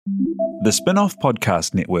The Spin-Off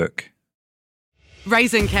Podcast Network.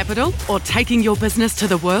 Raising capital or taking your business to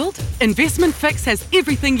the world? Investment Fix has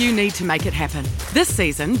everything you need to make it happen. This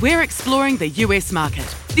season, we're exploring the US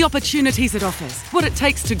market, the opportunities it offers, what it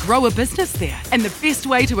takes to grow a business there, and the best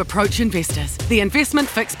way to approach investors. The Investment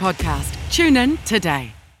Fix podcast. Tune in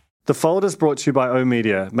today. The Fold is brought to you by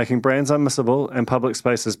O-Media, making brands unmissable and public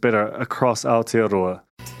spaces better across Aotearoa.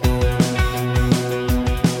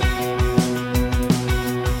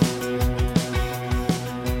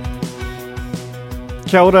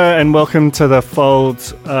 Kia ora and welcome to The Fold.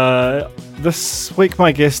 This week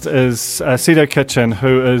my guest is Sido Kitchin,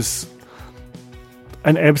 who is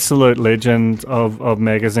an absolute legend of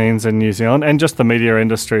magazines in New Zealand and just the media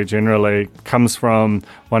industry generally. Comes from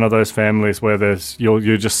one of those families where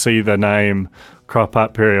you just see the name crop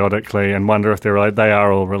up periodically and wonder if they're related. They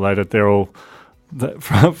are all related. They're all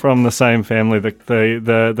from the same family.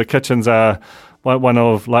 The Kitchins are one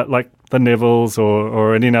of like the Nevilles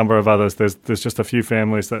or any number of others. There's just a few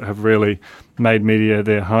families that have really made media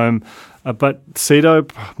their home. But Sido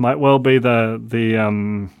might well be the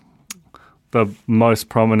most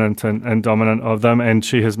prominent and dominant of them, and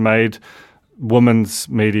she has made women's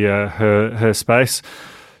media her space.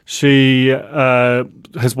 She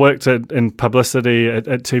has worked in publicity at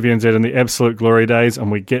TVNZ in the absolute glory days,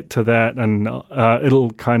 and we get to that, and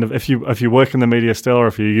it'll kind of, if you work in the media still, or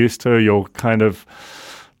if you're used to, you'll kind of,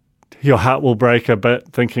 your heart will break a bit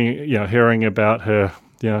thinking, hearing about her,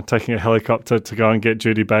 taking a helicopter to go and get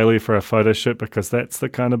Judy Bailey for a photo shoot, because that's the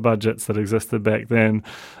kind of budgets that existed back then.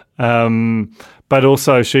 But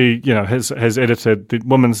also she, has edited the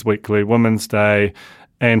Women's Weekly, Women's Day,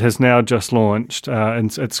 and has now just launched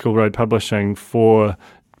at School Road Publishing 4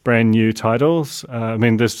 brand new titles.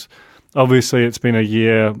 There's obviously it's been a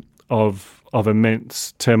year of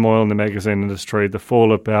immense turmoil in the magazine industry, the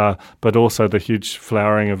fall of power, but also the huge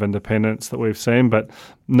flowering of independence that we've seen. But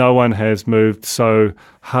no one has moved so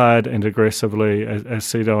hard and aggressively as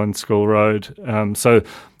Sido and School Road. So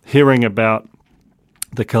hearing about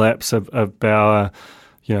the collapse of Bauer,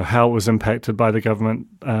 how it was impacted by the government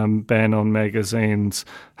ban on magazines,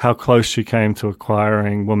 how close she came to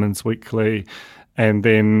acquiring Women's Weekly, and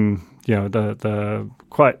then, the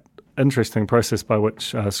quite interesting process by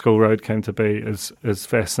which School Road came to be is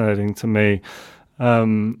fascinating to me.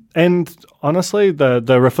 And honestly,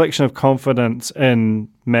 the reflection of confidence in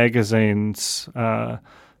magazines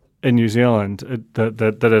in New Zealand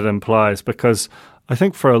that it implies, because I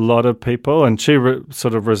think for a lot of people, and she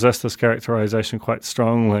sort of resists this characterization quite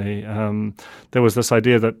strongly, there was this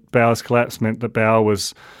idea that Bauer's collapse meant that Bauer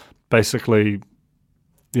was basically,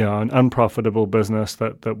 an unprofitable business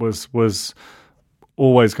that was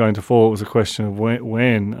always going to fall. It was a question of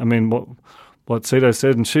when. I mean, what Sido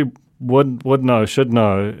said, and she should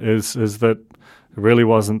know, is that it really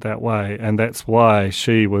wasn't that way, and that's why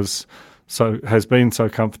she has been so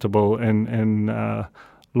comfortable in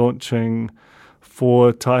launching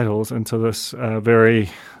 4 titles into this very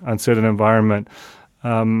uncertain environment.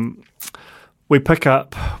 We pick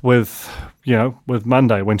up with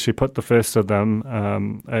Monday, when she put the first of them,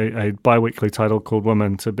 a bi-weekly title called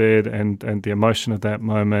Women to Bed, and the emotion of that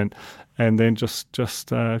moment, and then just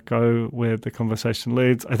go where the conversation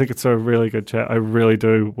leads. I think it's a really good chat. I really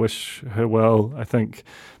do wish her well. I think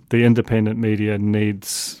the independent media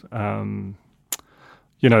needs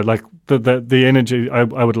the energy. I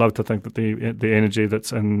would love to think that the energy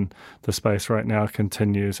that's in the space right now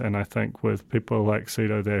continues, and I think with people like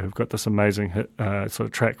Sido there who've got this amazing sort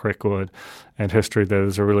of track record and history,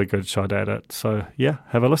 there's a really good shot at it. So yeah,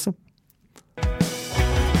 have a listen.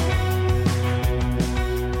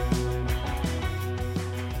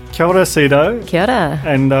 Kia ora, Sido. Kia ora.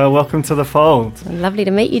 And welcome to The Fold. Lovely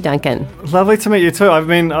to meet you, Duncan. Lovely to meet you too. I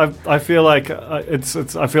feel like it's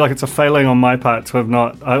a failing on my part to have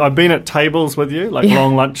not. I've been at tables with you,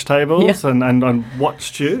 long lunch tables, and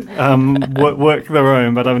watched you work the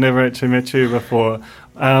room, but I've never actually met you before.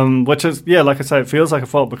 Which is, like I say, it feels like a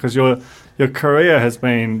fault, because your career has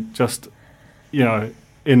been just,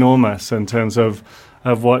 enormous in terms of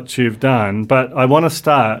what you've done. But I want to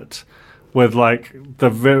start with the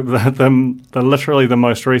literally the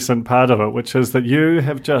most recent part of it, which is that you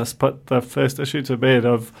have just put the first issue to bed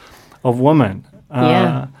of Woman.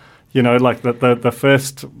 The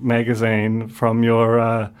first magazine from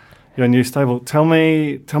your new stable. Tell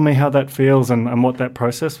me how that feels and what that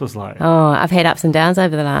process was like. Oh, I've had ups and downs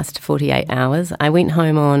over the last 48 hours. I went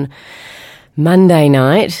home on Monday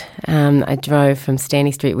night. I drove from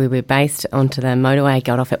Stanley Street, where we're based, onto the motorway. I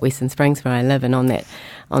got off at Western Springs, where I live, and on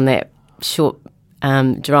that short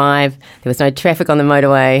drive. There was no traffic on the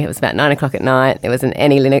motorway. It was about 9 o'clock at night. There was an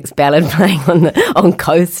Annie Lennox ballad playing on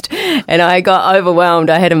Coast, and I got overwhelmed.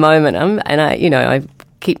 I had a moment, and I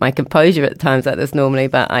keep my composure at times like this normally,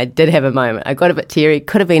 but I did have a moment. I got a bit teary.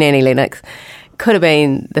 Could have been Annie Lennox. Could have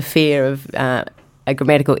been the fear of a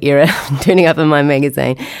grammatical error turning up in my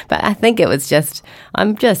magazine. But I think it was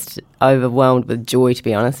I'm just overwhelmed with joy, to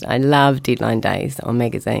be honest. I love deadline days on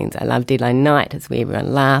magazines. I love deadline night. It's where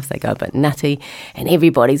everyone laughs, they go a bit nutty, and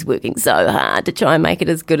everybody's working so hard to try and make it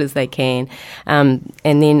as good as they can. And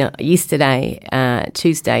then yesterday,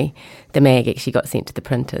 Tuesday, the mag actually got sent to the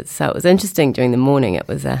printers. So it was interesting during the morning. It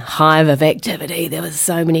was a hive of activity. There was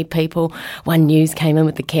so many people. One News came in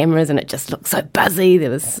with the cameras and it just looked so buzzy. There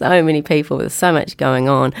was so many people. There was so much going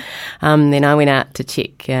on. Then I went out to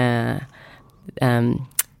check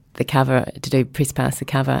the cover, to do press pass the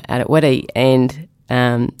cover out at Whitty, and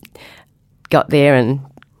got there and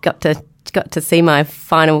got to see my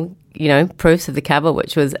final, proofs of the cover,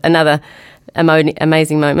 which was another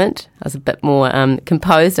amazing moment. I was a bit more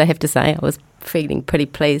composed, I have to say. I was feeling pretty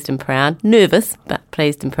pleased and proud, nervous, but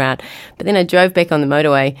pleased and proud. But then I drove back on the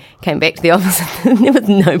motorway, came back to the office, and there was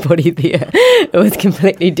nobody there. It was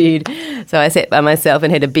completely dead. So I sat by myself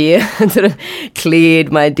and had a beer and sort of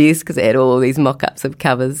cleared my desk because I had all these mock-ups of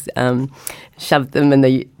covers, shoved them in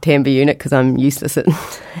the timbre unit because I'm useless at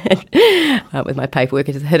with my paperwork.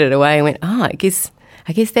 I just hid it away and went, I guess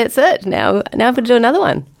that's it. Now I've got to do another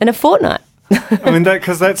one in a fortnight. I mean,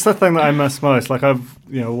 because that's the thing that I miss most. Like, I've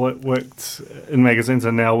worked in magazines,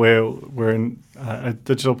 and now we're in a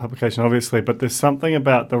digital publication, obviously. But there's something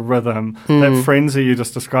about the rhythm, that frenzy you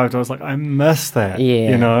just described. I was like, I miss that.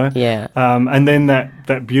 Yeah, yeah. And then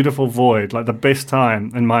that beautiful void, like the best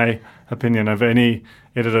time, in my opinion, of any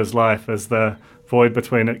editor's life, is the void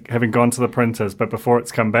between it having gone to the printers but before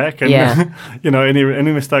it's come back, and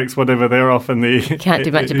any mistakes, whatever, they're off in the you can't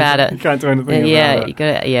do much about it. You can't do anything about it. You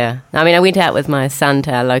got it. I mean, I went out with my son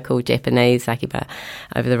to our local Japanese sake bar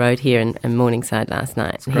over the road here in Morningside last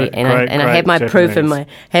night, and I had my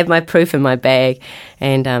proof in my bag,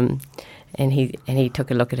 and he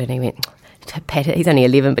took a look at it and he went, he's only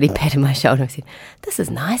 11, but he patted my shoulder and said, "This is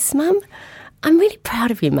nice, Mum. I'm really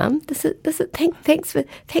proud of you, Mum. Thanks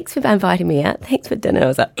for inviting me out. Thanks for dinner." I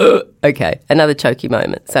was like, okay, another choky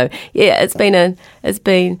moment. So yeah, it's been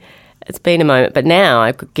a moment. But now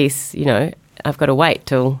I guess I've got to wait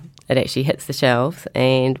till it actually hits the shelves,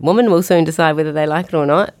 and women will soon decide whether they like it or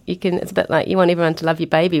not. It's a bit like you want everyone to love your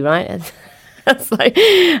baby, right? So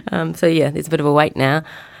yeah, there's a bit of a wait now.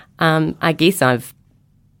 I guess I've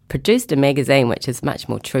produced a magazine which is much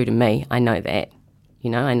more true to me. I know that.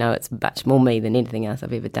 I know it's much more me than anything else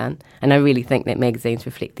I've ever done. And I really think that magazines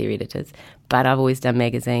reflect their editors. But I've always done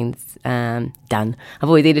magazines, I've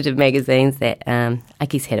always edited magazines that I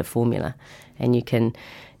guess had a formula. And you can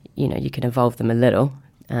evolve them a little.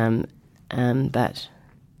 But,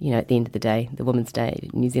 at the end of the day, the Women's Day,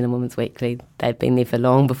 New Zealand Women's Weekly, they'd been there for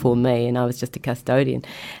long before me, and I was just a custodian.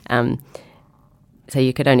 So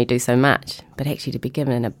you could only do so much. But actually to be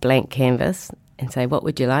given a blank canvas and say, what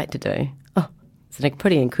would you like to do? It's a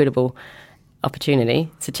pretty incredible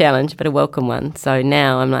opportunity. It's a challenge, but a welcome one. So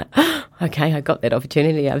now I'm like, okay, I got that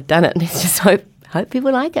opportunity. I've done it. Let's just hope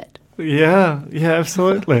people like it. Yeah,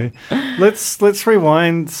 absolutely. Let's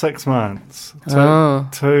rewind 6 months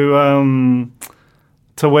to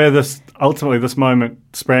where this moment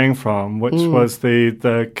sprang from, which was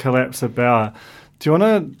the collapse of Bauer. Do you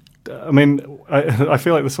want to? I mean, I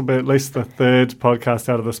feel like this will be at least the third podcast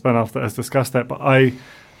out of the spin-off that has discussed that, but I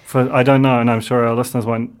don't know, and I'm sure our listeners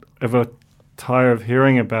won't ever tire of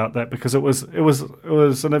hearing about that, because it was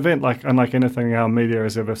an event unlike anything our media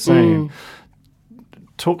has ever seen.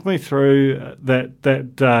 Talk me through that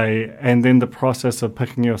day, and then the process of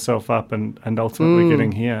picking yourself up and ultimately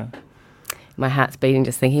getting here. My heart's beating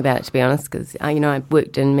just thinking about it, to be honest, because I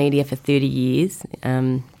worked in media for 30 years,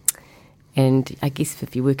 and I guess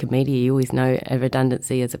if you work in media, you always know a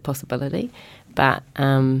redundancy is a possibility, but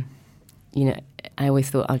I always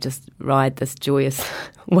thought I'll just ride this joyous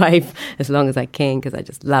wave as long as I can, because I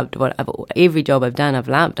just loved every job I've done. I've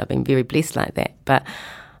loved. I've been very blessed like that. But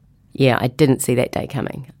yeah, I didn't see that day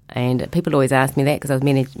coming. And people always ask me that because I was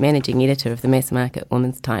managing editor of the mass market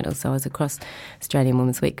women's titles. So I was across Australian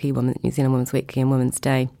Women's Weekly, New Zealand Women's Weekly, and Women's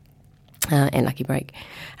Day, and Lucky Break.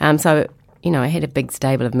 So I had a big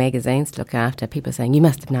stable of magazines to look after. People are saying, "You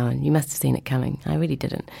must have known. You must have seen it coming." I really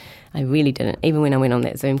didn't. Even when I went on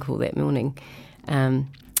that Zoom call that morning.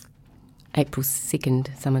 April 2nd,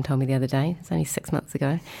 someone told me the other day, it's only 6 months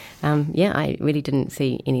ago, I really didn't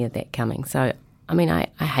see any of that coming. So I mean, I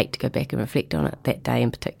hate to go back and reflect on it that day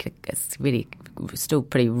in particular. It's really still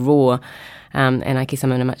pretty raw, and I guess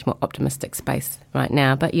I'm in a much more optimistic space right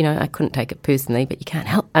now. But, you know, I couldn't take it personally, but you can't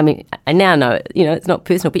help. I mean, I now know, you know, it's not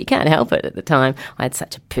personal, but you can't help it. At the time, I had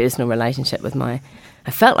such a personal relationship with I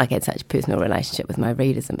felt like I had such a personal relationship with my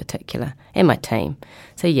readers in particular and my team.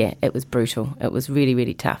 So, yeah, it was brutal. It was really,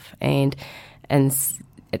 really tough. And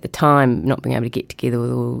at the time, not being able to get together with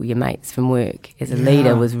all your mates from work as a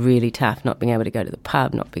leader was really tough. Not being able to go to the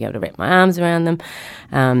pub, not being able to wrap my arms around them.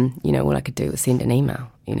 You know, all I could do was send an email,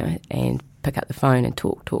 you know, and pick up the phone and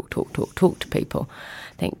talk to people.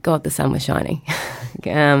 Thank God the sun was shining.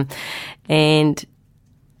 And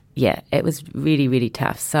yeah, it was really, really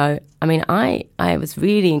tough. So, I mean, I was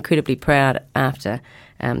really incredibly proud after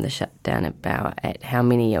the shutdown at Bauer at how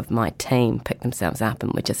many of my team picked themselves up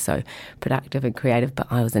and were just so productive and creative, but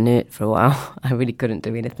I was inert for a while. I really couldn't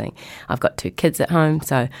do anything. I've got 2 kids at home,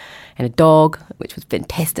 and a dog, which was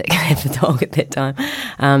fantastic. I had the dog at that time.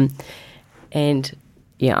 And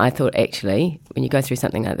yeah, I thought actually when you go through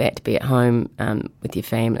something like that, to be at home with your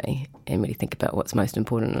family and really think about what's most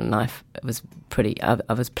important in life, it was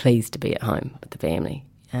I was pleased to be at home with the family.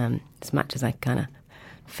 As much as I kind of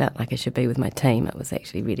felt like I should be with my team, it was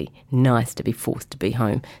actually really nice to be forced to be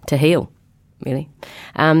home to heal, really.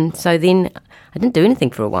 So then I didn't do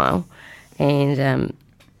anything for a while, and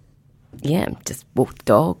just walked the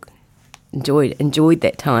dog. Enjoyed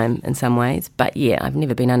that time in some ways, but yeah, I've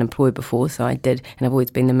never been unemployed before, so I did, and I've always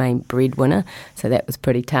been the main breadwinner, so that was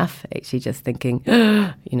pretty tough, actually, just thinking,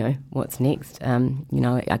 you know, what's next? You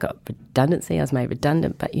know, I got redundancy, I was made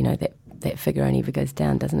redundant, but you know, that figure only ever goes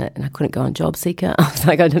down, doesn't it? And I couldn't go on job seeker. I was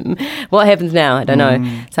like, what happens now? I don't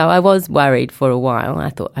know. So I was worried for a while.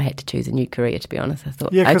 I thought I had to choose a new career, to be honest. I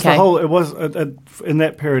thought, because it was in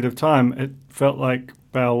that period of time, it felt like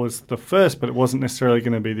Bauer was the first, but it wasn't necessarily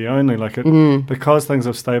going to be the only. Because things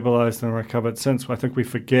have stabilised and recovered since, I think we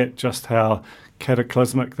forget just how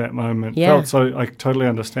cataclysmic that moment felt. So I totally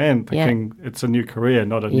understand thinking it's a new career,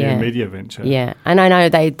 not a new media venture. Yeah, and I know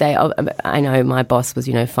I know my boss was,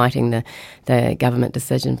 you know, fighting the government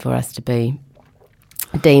decision for us to be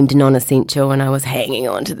deemed non-essential, and I was hanging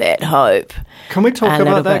on to that hope. Can we talk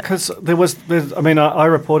about that? Because I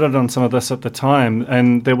reported on some of this at the time,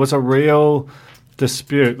 and there was a real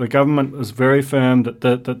dispute. The government was very firm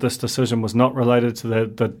that this decision was not related to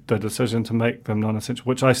the decision to make them non-essential,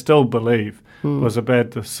 which I still believe was a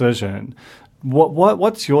bad decision.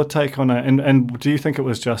 What's your take on it? And do you think it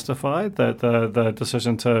was justified, the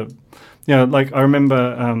decision to, you know, like I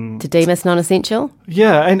remember to deem us non-essential?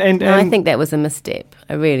 Yeah, and I think that was a misstep.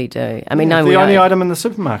 I really do. I mean, the only item in the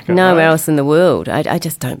supermarket. Nowhere else in the world. I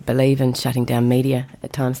just don't believe in shutting down media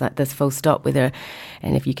at times like this. Full stop.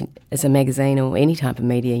 And if you can, as a magazine or any type of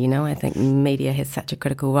media, you know, I think media has such a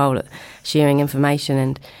critical role at sharing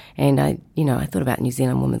information. And I thought about New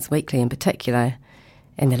Zealand Women's Weekly in particular.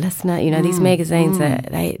 And The Listener, you know, these magazines,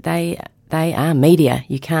 they are media.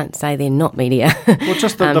 You can't say they're not media. Well,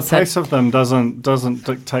 just the pace of them doesn't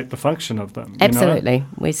dictate the function of them. Absolutely. You know?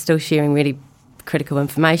 We're still sharing really critical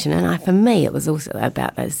information. And for me, it was also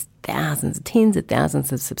about those tens of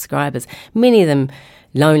thousands of subscribers, many of them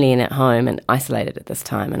lonely and at home and isolated at this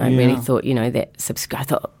time. And I really thought, you know, I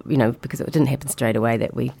thought, you know, because it didn't happen straight away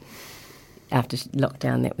that after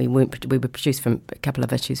lockdown, that we were produced from a couple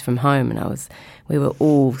of issues from home, and we were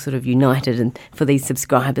all sort of united, and for these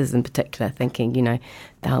subscribers in particular, thinking, you know,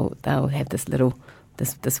 they'll have this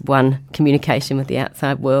one communication with the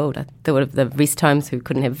outside world. I thought of the rest homes who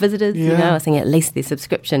couldn't have visitors. You know, I was thinking at least their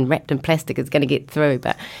subscription wrapped in plastic is going to get through.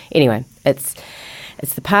 But anyway, it's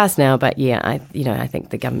the past now. But yeah, I think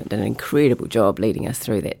the government did an incredible job leading us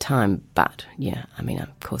through that time. But yeah, I mean,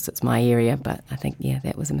 of course, it's my area, but I think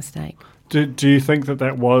that was a mistake. Do you think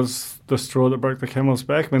that was the straw that broke the camel's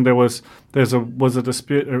back? I mean, there was a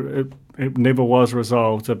dispute. It never was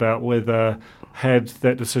resolved about whether, had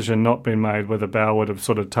that decision not been made, whether Bauer would have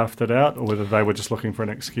sort of toughed it out or whether they were just looking for an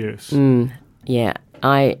excuse. Bauer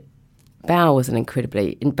was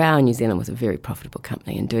Bauer New Zealand was a very profitable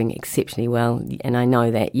company and doing exceptionally well. And I know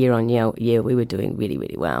that year on year we were doing really,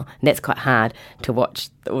 really well. And that's quite hard to watch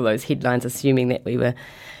all those headlines, assuming that we were,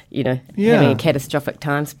 you know, having catastrophic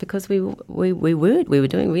times, because we were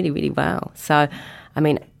doing really, really well. So, I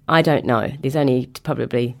mean, I don't know. There's only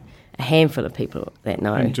probably a handful of people that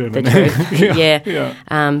know the truth.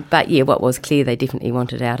 But yeah, what was clear, they definitely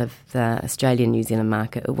wanted out of the Australian New Zealand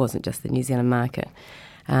market. It wasn't just the New Zealand market.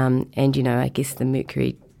 And, you know, I guess the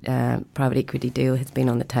Mercury private equity deal has been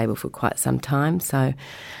on the table for quite some time. So,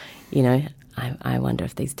 you know, I wonder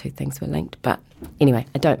if these two things were linked. But anyway,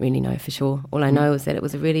 I don't really know for sure. All I know is that it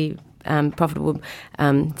was a really profitable,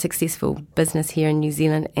 successful business here in New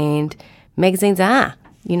Zealand, and magazines are.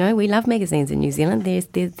 We love magazines in New Zealand.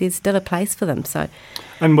 There's still a place for them. So,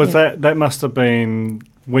 and was that must have been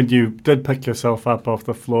when you did pick yourself up off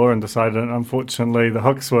the floor and decided, unfortunately, the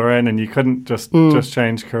hooks were in, and you couldn't just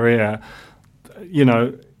change career.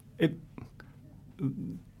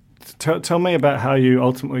 Tell me about how you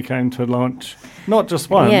ultimately came to launch not just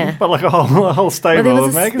one, but like a whole stable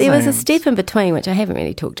of magazines. There was a step in between, which I haven't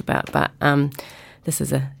really talked about, but this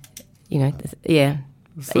is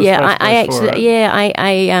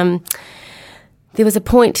there was a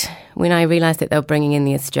point when I realised that they were bringing in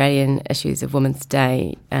the Australian issues of Women's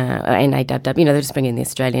Day and AWW. They're just bringing in the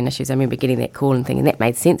Australian issues. I remember getting that call and thinking that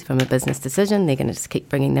made sense from a business decision. They're going to just keep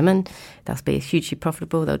bringing them in. They'll be hugely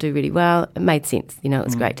profitable. They'll do really well. It made sense. It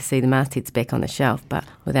was great to see the mastheads back on the shelf, but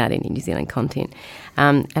without any New Zealand content.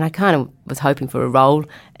 And I kind of was hoping for a role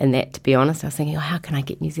in that, to be honest. I was thinking, how can I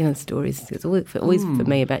get New Zealand stories? It's always for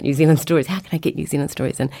me about New Zealand stories. How can I get New Zealand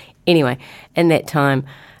stories? And anyway, in that time,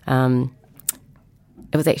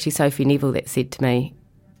 it was actually Sophie Neville that said to me,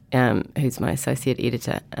 who's my associate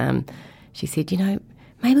editor, she said,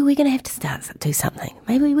 maybe we're going to have to do something.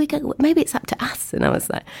 Maybe it's up to us. And I was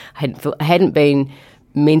like, I hadn't been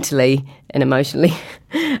mentally and emotionally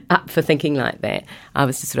up for thinking like that. I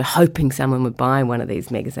was just sort of hoping someone would buy one of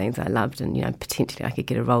these magazines I loved, and potentially I could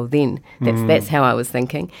get a role then. That's how I was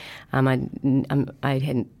thinking. I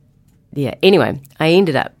hadn't. Yeah. Anyway, I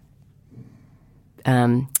ended up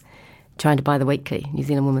trying to buy the weekly, New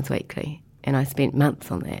Zealand Women's Weekly, and I spent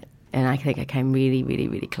months on that, and I think I came really, really,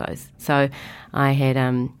 really close. So I had,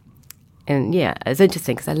 it's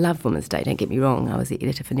interesting because I love Women's Day, don't get me wrong. I was the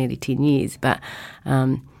editor for nearly 10 years, but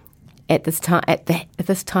at this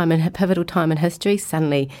time, in a pivotal time in history,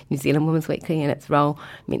 suddenly New Zealand Women's Weekly and its role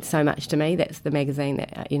meant so much to me. That's the magazine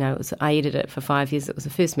that, I edited it for 5 years. It was the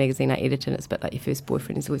first magazine I edited, and it's a bit like your first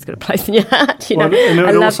boyfriend has always got a place in your heart, And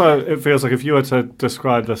it feels like if you were to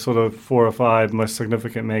describe the sort of 4 or 5 most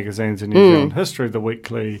significant magazines in New Zealand history, the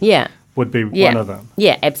Weekly would be one of them.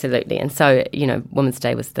 Yeah, absolutely. And so, Women's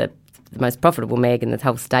Day was the most profitable mag in the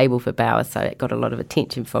whole stable for Bauer, so it got a lot of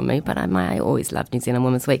attention from me. But I always loved New Zealand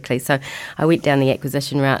Women's Weekly, so I went down the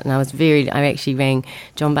acquisition route, and I actually rang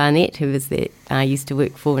John Barnett, who was I used to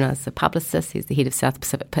work for when I was a publicist. He was the head of South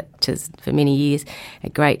Pacific Pictures for many years, a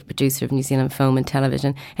great producer of New Zealand film and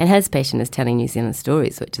television, and his passion is telling New Zealand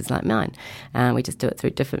stories, which is like mine. We just do it through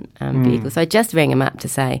different vehicles. So I just rang him up to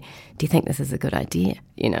say, do you think this is a good idea?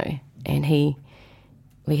 And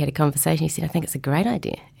we had a conversation. He said, I think it's a great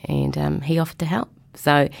idea. And he offered to help.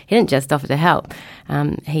 So he didn't just offer to help.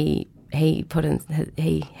 He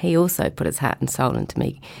also put his heart and soul into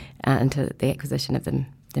me, into the acquisition of the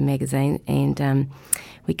magazine. And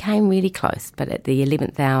we came really close. But at the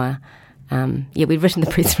 11th hour, we'd written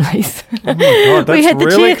the press release. Oh my God, that's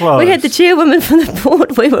really close. We had the chairwoman from the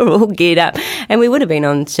board. We were all geared up. And we would have been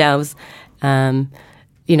on shelves.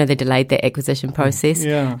 They delayed that acquisition process,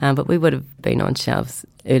 but we would have been on shelves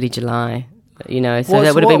early July, so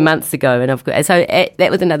that would have been months ago. And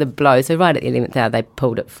that was another blow. So right at the 11th hour, they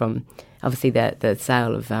pulled it from, obviously the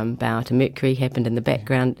sale of Bauer to Mercury happened in the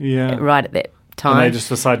background right at that time. And they just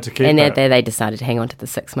decided to keep it. And they decided to hang on to the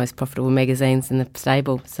 6 most profitable magazines in the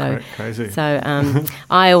stable. So crazy. So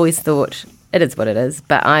I always thought, it is what it is,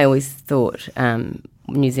 but I always thought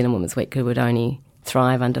New Zealand Women's Weekly would only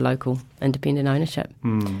thrive under local independent ownership.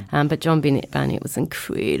 But John Barnett was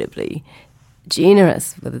incredibly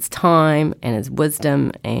generous with his time and his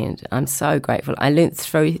wisdom, and I'm so grateful. I learnt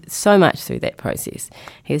so much through that process.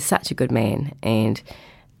 He was such a good man, and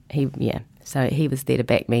so he was there to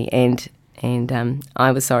back me, and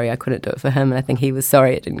I was sorry I couldn't do it for him, and I think he was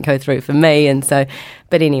sorry it didn't go through for me. And so,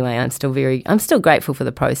 but anyway, I'm still grateful for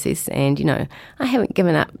the process, and I haven't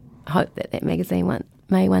given up hope that magazine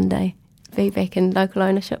may one day be back in local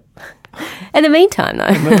ownership. In the meantime,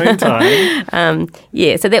 though.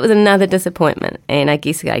 So that was another disappointment, and I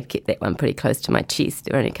guess I kept that one pretty close to my chest.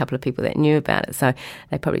 There were only a couple of people that knew about it, so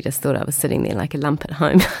they probably just thought I was sitting there like a lump at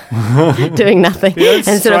home, doing nothing,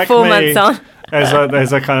 and sort of 4 months on.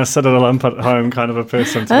 As a kind of sit at a lump at home kind of a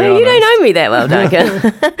person, to be honest. You don't know me that well,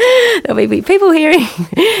 Duncan. There'll be people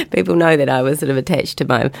people know that I was sort of attached to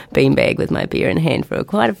my beanbag with my beer in hand for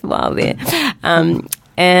quite a while there.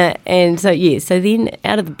 So then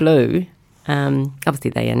out of the blue,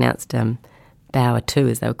 obviously they announced Bauer 2,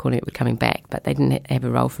 as they were calling it, were coming back, but they didn't have a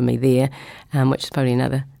role for me there, which is probably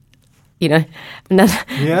another hurt.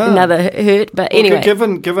 But anyway,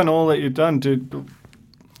 given all that you've done,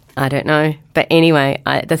 I don't know. But anyway,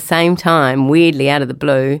 at the same time, weirdly out of the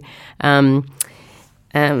blue, I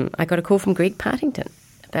got a call from Greg Partington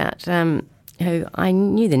about who I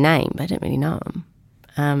knew the name, but I didn't really know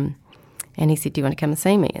him. And he said, "Do you want to come and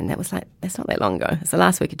see me?" And that's not that long ago. It's the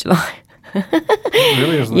last week of July. It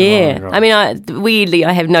really isn't that Yeah. long ago. I mean, weirdly,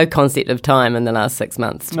 I have no concept of time in the last 6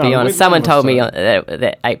 months, to be No, honest. we Someone never told me said.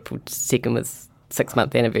 that April 2nd was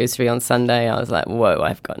 6-month anniversary on Sunday. I was like, whoa,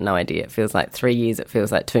 I've got no idea. It feels like 3 years. It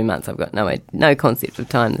feels like 2 months. I've got no concept of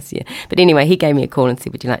time this year. But anyway, he gave me a call and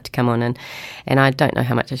said, "Would you like to come on?" And I don't know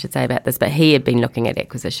how much I should say about this, but he had been looking at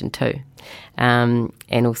acquisition too, and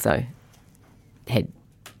also had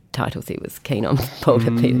titles he was keen on pulled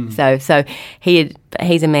up. So he's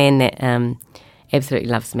a man that absolutely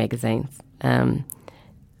loves magazines.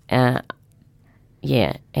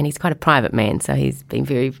 Yeah, and he's quite a private man, so he's been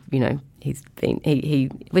very, he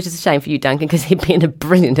which is a shame for you, Duncan, because he'd be in a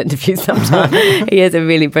brilliant interview sometime. He is a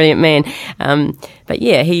really brilliant man. But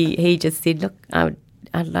yeah, he just said, "Look, I'd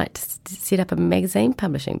like to set up a magazine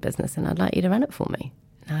publishing business, and I'd like you to run it for me."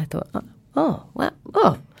 And I thought,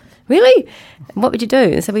 really? What would you do?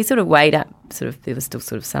 And so we sort of weighed up, there was still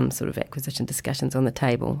some sort of acquisition discussions on the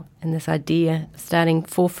table, and this idea of starting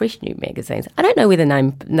 4 fresh new magazines. I don't know where the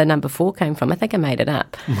number 4 came from. I think I made it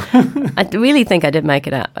up. I really think I did make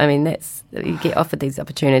it up. I mean, you get offered these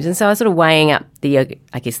opportunities. And so I was sort of weighing up the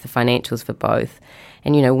financials for both.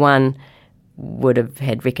 And, one would have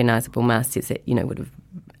had recognisable mastheads that, would have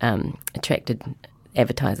attracted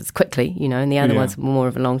advertisers quickly, and the other one's more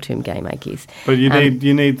of a long-term game, I guess. But you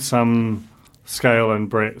need some scale and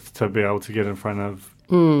breadth to be able to get in front of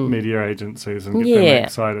media agencies and get them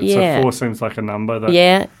excited. Yeah. So 4 seems like a number. That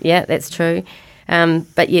Yeah, that's true.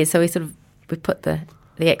 But yeah, so we put the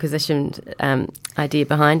acquisition idea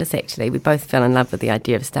behind us, actually. We both fell in love with the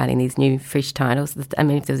idea of starting these new, fresh titles. I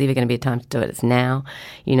mean, if there was ever going to be a time to do it, it's now.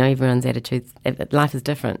 Everyone's attitudes, life is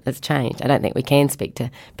different. It's changed. I don't think we can speak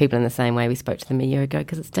to people in the same way we spoke to them a year ago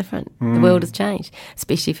because it's different. The world has changed,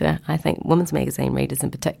 especially for, I think, women's magazine readers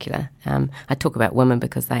in particular. I talk about women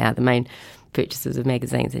because they are the main purchasers of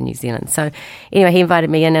magazines in New Zealand. So anyway, he invited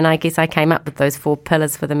me in, and I guess I came up with those 4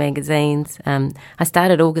 pillars for the magazines. I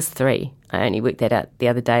started August 3. I only worked that out the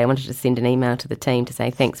other day. I wanted to send an email to the team to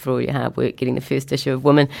say thanks for all your hard work getting the first issue of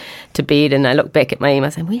Woman to bed, and I looked back at my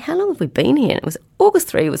email saying, how long have we been here? And it was August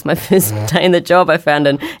 3 was my first day in the job. I found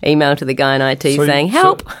an email to the guy in IT saying,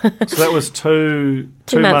 help. So that was two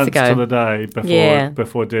months ago. to the day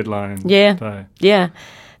before deadline day. Yeah.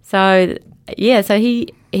 So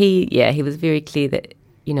he was very clear that,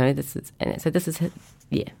 this is his,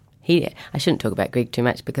 I shouldn't talk about Greg too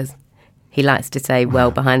much because he likes to say well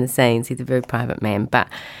behind the scenes. He's a very private man, but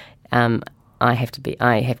I have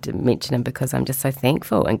to mention him because I'm just so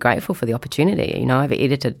thankful and grateful for the opportunity.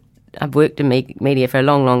 I've worked in media for a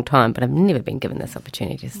long, long time, but I've never been given this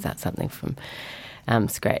opportunity to start something from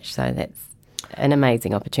scratch. So that's an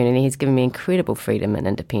amazing opportunity. He's given me incredible freedom and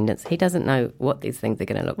independence. He doesn't know what these things are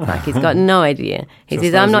going to look like. He's got no idea. He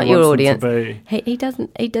says, "I'm not your audience." He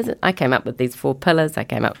doesn't. I came up with these 4 pillars.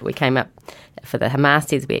 We came up for the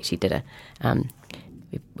mastheads. We actually did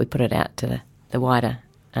we put it out to the wider.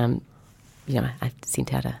 I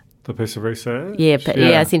sent out the piece of research.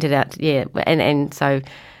 I sent it out. And so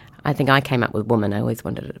I think I came up with woman. I always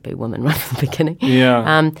wanted it to be woman right from the beginning.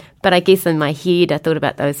 Yeah. But I guess in my head, I thought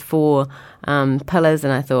about those 4 pillars,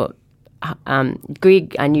 and I thought,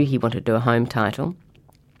 Greg, I knew he wanted to do a home title.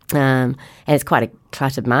 And it's quite a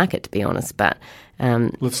cluttered market, to be honest. But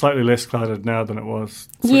it's slightly less cluttered now than it was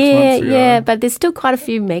 6 months ago. Yeah, but there's still quite a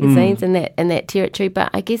few magazines in that territory.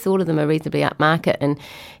 But I guess all of them are reasonably upmarket. And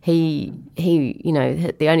he,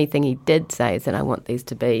 the only thing he did say is that I want these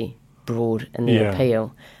to be broad in their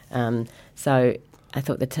appeal. So I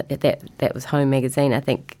thought that was Home magazine. I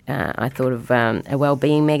think I thought of a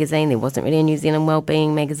wellbeing magazine. There wasn't really a New Zealand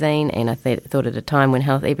wellbeing magazine, and I thought at a time when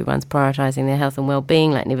everyone's prioritising their health and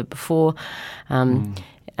wellbeing like never before.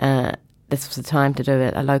 This was the time to do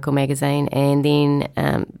a local magazine, and then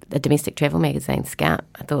a domestic travel magazine, Scout.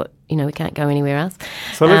 I thought, we can't go anywhere else.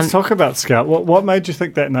 So let's talk about Scout. What made you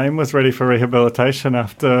think that name was ready for rehabilitation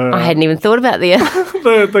after... I hadn't even thought about the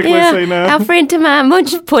Glissina. Our friend Tamar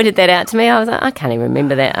Munch pointed that out to me. I was like, I can't even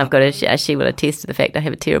remember that. I've got she will attest to the fact I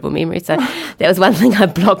have a terrible memory. So that was one thing I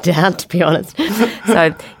blocked out, to be honest.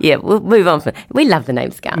 So, we'll move on. We love the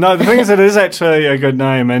name Scout. No, the thing is, it is actually a good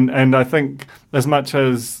name. And I think as much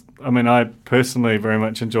as... I personally very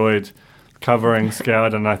much enjoyed covering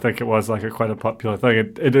Scout, and I think it was quite a popular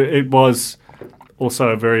thing. It was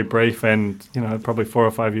also very brief, and probably 4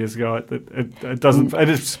 or 5 years ago, it doesn't. It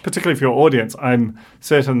is particularly for your audience. I'm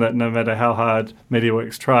certain that no matter how hard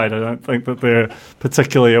MediaWorks tried, I don't think that they're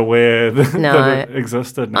particularly aware that it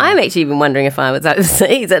existed. Now. I'm actually even wondering if I was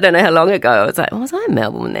overseas. I don't know how long ago. I was like, was I in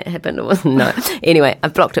Melbourne when that happened? Or wasn't? No. Anyway,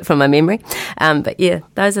 I've blocked it from my memory. But yeah,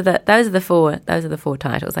 those are the four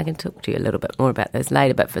titles. I can talk to you a little bit more about those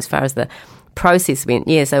later. But as far as the process went,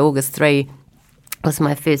 so August 3 was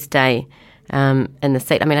my first day in the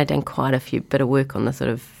seat. I mean, I'd done quite a bit of work on the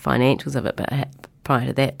sort of financials of it, but prior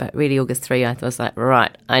to that. But really, August 3, I was like,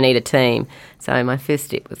 right, I need a team. So my first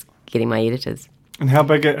step was getting my editors. And how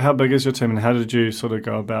big is your team, and how did you sort of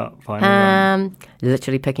go about finding them?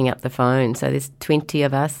 Literally picking up the phone. So there's 20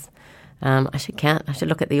 of us. I should count. I should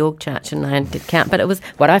look at the org chart, shouldn't I? I did count. But it was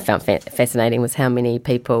what I found fascinating was how many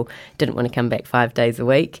people didn't want to come back 5 days a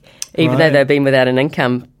week, even though they've been without an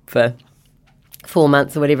income for 4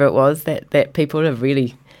 months or whatever it was, that people have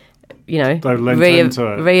really,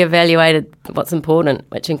 reevaluated what's important,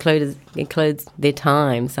 which includes their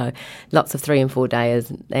time. So lots of 3 and 4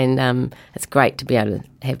 days, and it's great to be able to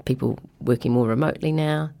have people working more remotely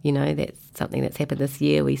now. That's something that's happened this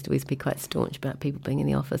year. We used to always be quite staunch about people being in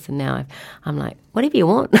the office, and now I'm like, whatever you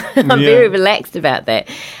want. I'm very relaxed about that.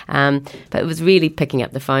 But it was really picking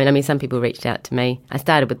up the phone. I mean, some people reached out to me. I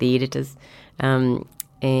started with the editors.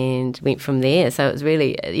 And went from there. So it was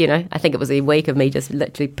really, I think it was a week of me just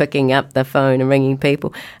literally picking up the phone and ringing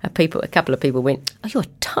people. A couple of people went, "Oh, your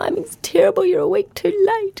timing's terrible. You're a week too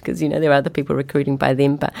late," because there are other people recruiting by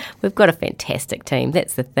them. But we've got a fantastic team.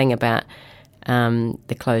 That's the thing about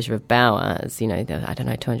the closure of Bowers. I don't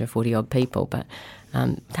know, 240 odd people, but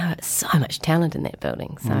there was so much talent in that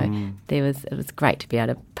building. So it was great to be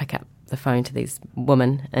able to pick up the phone to these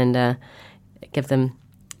women and give them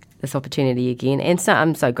this opportunity again. And so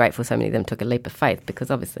I'm so grateful so many of them took a leap of faith,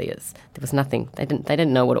 because obviously there was nothing, they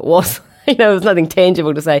didn't know what it was. There was nothing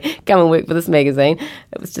tangible to say, come and work for this magazine.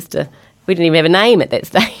 It was just we didn't even have a name at that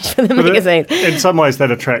stage for the magazine. In some ways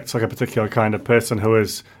that attracts like a particular kind of person who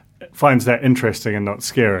finds that interesting and not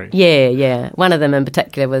scary. Yeah. One of them in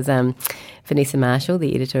particular was Vanessa Marshall,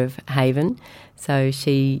 the editor of Haven. So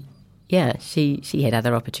she had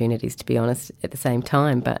other opportunities, to be honest, at the same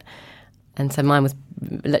time, and so mine was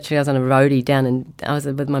literally, I was on a roadie down, and I was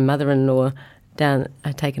with my mother-in-law down.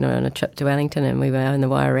 I'd taken her on a trip to Wellington, and we were in the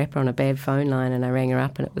Wairarapa on a bad phone line, and I rang her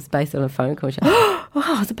up, and it was based on a phone call. She I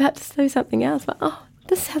was about to do something else, but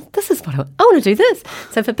this is what I want to do this.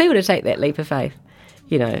 So for people to take that leap of faith,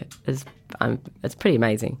 it's pretty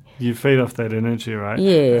amazing. You feed off that energy, right?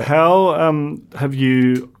 Yeah. How have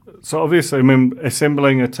you... So obviously, I mean,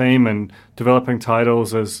 assembling a team and developing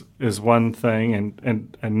titles is one thing,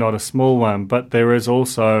 and not a small one. But there is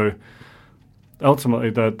also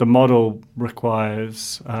ultimately the model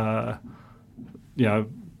requires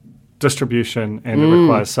distribution, and it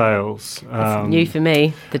requires sales. It's new for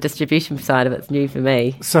me. The distribution side of it's new for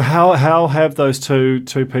me. So how have those two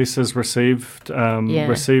pieces received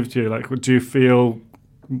you? Like, do you feel?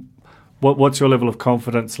 What's your level of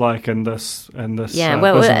confidence like in this? Yeah,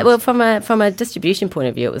 well, from a distribution point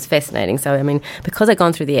of view, it was fascinating. So, I mean, because I'd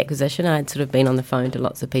gone through the acquisition, I'd sort of been on the phone to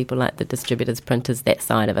lots of people, like the distributors, printers, that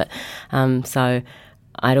side of it. So,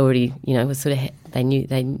 I'd already, was sort of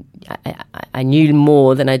I knew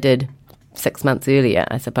more than I did 6 months earlier,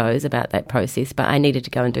 I suppose, about that process. But I needed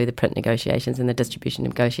to go and do the print negotiations and the distribution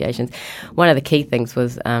negotiations. One of the key things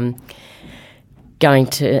was going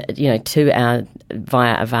to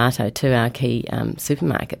via Avato to our key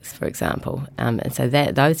supermarkets, for example. And so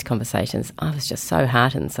those conversations, I was just so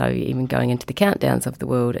heartened. So even going into the countdowns of the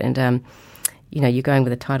world, and you're going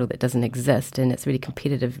with a title that doesn't exist, and it's really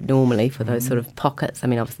competitive normally for those sort of pockets. I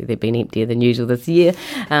mean, obviously they've been emptier than usual this year,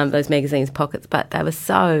 those magazines' pockets, but they were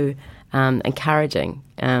so encouraging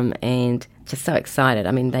and just so excited.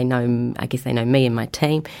 I mean, I guess they know me and my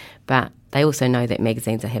team, but they also know that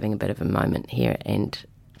magazines are having a bit of a moment here and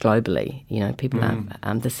globally. People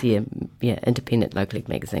are, this year, independent local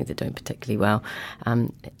magazines are doing particularly well.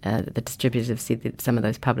 The distributors have said that some of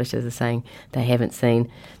those publishers are saying they haven't seen,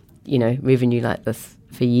 revenue like this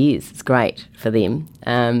for years. It's great for them.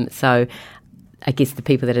 So I guess the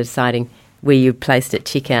people that are deciding where you're placed at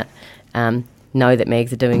checkout know that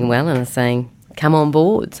mags are doing well and are saying, come on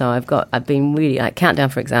board. So I've been really, like Countdown,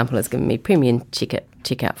 for example, has given me premium checkout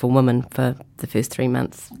for women for the first 3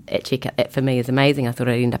 months at checkout. That for me is amazing. I thought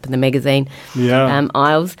I'd end up in the magazine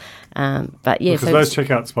aisles. But yeah, because those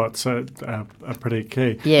checkout spots are pretty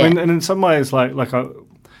key. Yeah. I mean, and in some ways,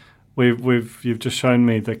 you've just shown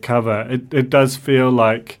me the cover. It does feel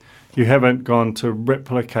like you haven't gone to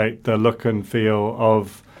replicate the look and feel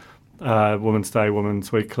of Women's Day,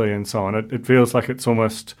 Women's Weekly, and so on. It feels like it's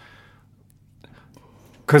almost...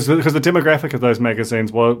 Because the demographic of those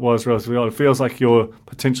magazines was relatively old. It feels like you're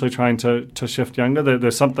potentially trying to shift younger.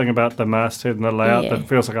 There's something about the masthead and the layout that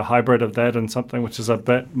feels like a hybrid of that and something which is a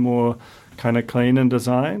bit more kind of clean in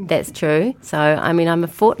design. That's true. So, I mean, I'm a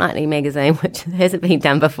fortnightly magazine, which hasn't been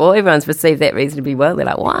done before. Everyone's received that reasonably well. They're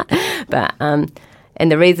like, what? But, and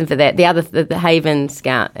the reason for that, the Haven,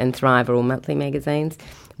 Scout and Thrive are all monthly magazines.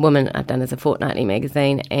 Woman I've done as a fortnightly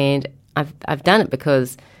magazine, and I've done it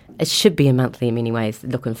because it should be a monthly in many ways,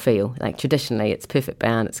 look and feel. Like traditionally, it's perfect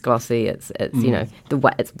bound, it's glossy, it's the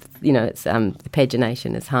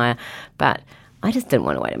pagination is higher. But I just didn't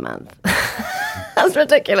want to wait a month. That was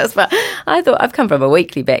ridiculous. But I thought, I've come from a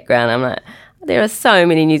weekly background. I'm like, there are so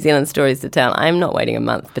many New Zealand stories to tell. I'm not waiting a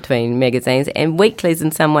month between magazines and weeklies.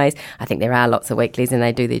 In some ways, I think there are lots of weeklies and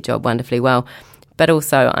they do their job wonderfully well. But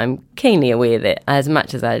also, I'm keenly aware that as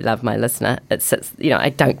much as I love my listener, it sits, I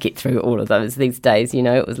don't get through all of those these days.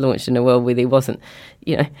 It was launched in a world where there wasn't,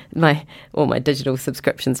 all my digital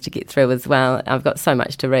subscriptions to get through as well. I've got so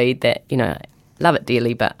much to read that, love it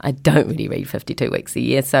dearly, but I don't really read 52 weeks a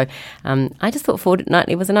year. So I just thought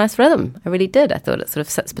fortnightly was a nice rhythm. I really did. I thought it sort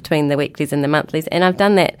of sits between the weeklies and the monthlies, and I've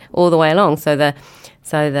done that all the way along. So the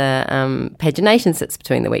pagination sits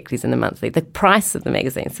between the weeklies and the monthly. The price of the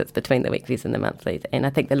magazine sits between the weeklies and the monthlies. And I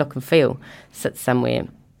think the look and feel sits somewhere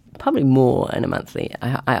probably more in a monthly.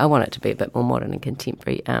 I want it to be a bit more modern and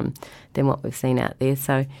contemporary than what we've seen out there.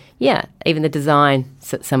 So, yeah, even the design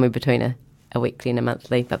sits somewhere between a weekly and a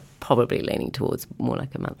monthly, but probably leaning towards more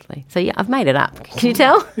like a monthly. So, yeah, I've made it up. Can you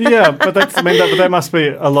tell? Yeah, but that must be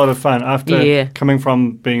a lot of fun after coming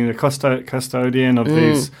from being the custodian of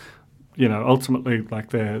these... ultimately, like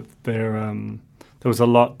there was a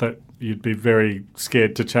lot that you'd be very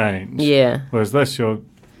scared to change. Yeah. Whereas this, you're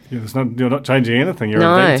not changing anything. You're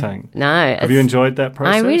inventing. No. Have you enjoyed that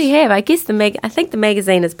process? I really have. I guess I think the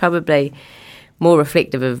magazine is probably more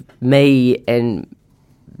reflective of me and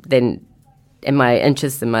my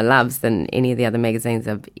interests and my loves than any of the other magazines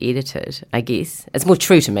I've edited, I guess. It's more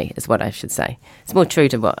true to me, is what I should say. It's more true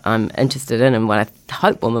to what I'm interested in and what I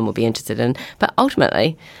hope women will be interested in. But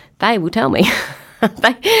ultimately, they will tell me.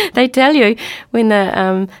 They tell you when that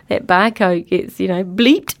barcode gets,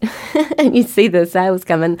 bleeped and you see the sales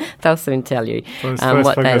come in, they'll soon tell you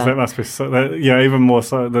what they like. That must be so, even more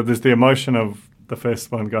so. There's the emotion of the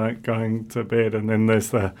first one going to bed, and then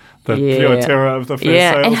there's the pure terror of the first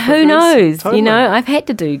sale. And who knows? Totally. I've had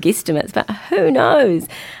to do guesstimates, but who knows?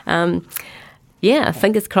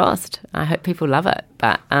 Fingers crossed. I hope people love it,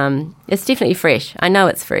 but it's definitely fresh. I know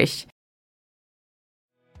it's fresh.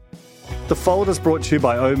 The Fold is brought to you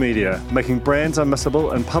by O Media, making brands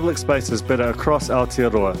unmissable and public spaces better across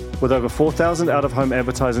Aotearoa, with over 4,000 out-of-home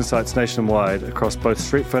advertising sites nationwide across both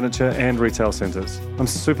street furniture and retail centres. I'm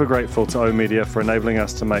super grateful to O Media for enabling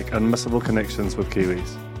us to make unmissable connections with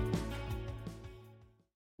Kiwis.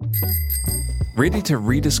 Ready to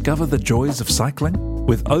rediscover the joys of cycling?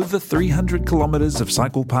 With over 300 kilometres of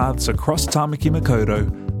cycle paths across Tāmaki Makaurau,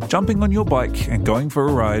 jumping on your bike and going for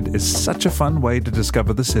a ride is such a fun way to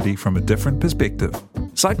discover the city from a different perspective.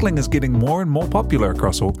 Cycling is getting more and more popular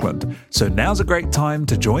across Auckland, so now's a great time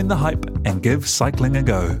to join the hype and give cycling a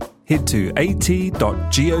go. Head to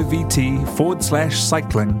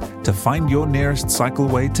at.govt/cycling to find your nearest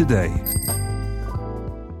cycleway today.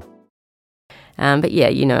 But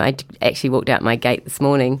I actually walked out my gate this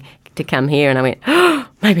morning to come here and I went, oh,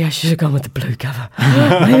 maybe I should have gone with the blue cover.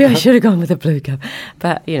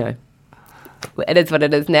 But, it is what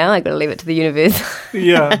it is now. I've got to leave it to the universe.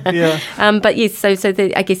 Yeah. But yes, so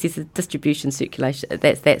I guess there's a distribution circulation.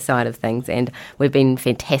 That's that side of things, and we've been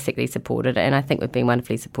fantastically supported, and I think we've been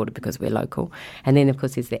wonderfully supported because we're local. And then, of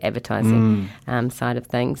course, there's the advertising side of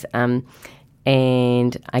things.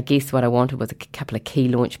 And I guess what I wanted was a couple of key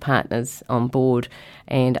launch partners on board,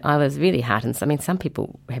 and I was really heartened. I mean, some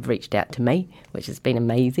people have reached out to me, which has been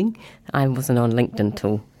amazing. I wasn't on LinkedIn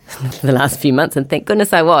till the last few months, and thank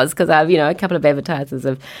goodness I was, because I've, a couple of advertisers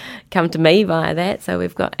have come to me via that. So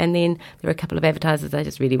we've got, and then there are a couple of advertisers I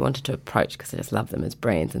just really wanted to approach because I just love them as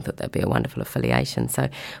brands and thought they'd be a wonderful affiliation. So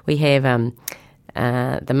we have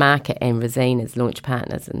the Market and Resine as launch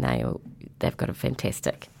partners, and they've got a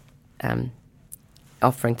fantastic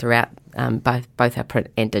offering throughout both our print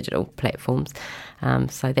and digital platforms.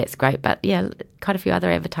 So that's great. But, quite a few other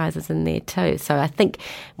advertisers in there too. So I think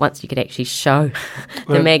once you can actually show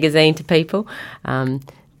the magazine to people, then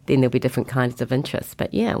there'll be different kinds of interests. But,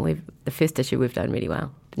 the first issue we've done really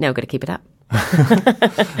well. But now we've got to keep it up.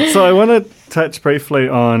 So I want to touch briefly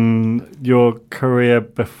on your career,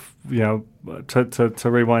 to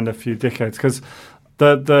rewind a few decades, because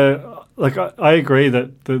I agree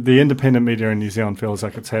that the independent media in New Zealand feels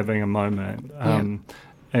like it's having a moment,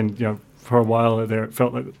 and for a while there it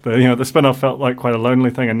felt like the spin-off felt like quite a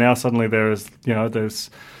lonely thing, and now suddenly there's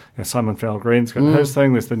Simon Fowler-Green's got his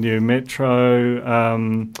thing. There's the new Metro,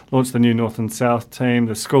 launched the new North and South team,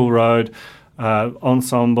 the School Road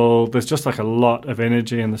ensemble. There's just like a lot of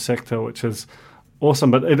energy in the sector, which is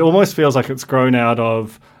awesome. But it almost feels like it's grown out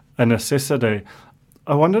of a necessity.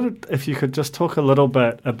 I wondered if you could just talk a little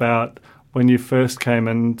bit about when you first came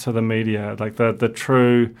into the media, like the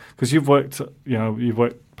true, because you've worked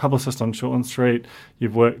publicist on Shortland Street,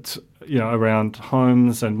 you've worked around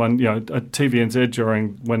homes and at TVNZ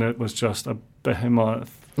during when it was just a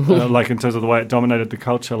behemoth, like in terms of the way it dominated the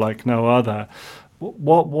culture like no other.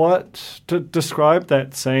 Describe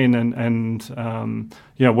that scene and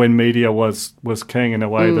when media was king in a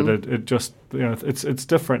way that it just it's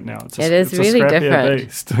different now. It is really different.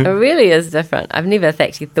 Beast. It really is different. I've never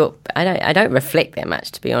actually thought. I don't reflect that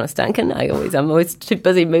much, to be honest, Duncan. I'm always too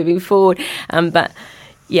busy moving forward. But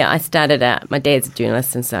yeah, I started out. My dad's a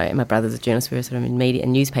journalist, and my brother's a journalist. We were sort of in media, a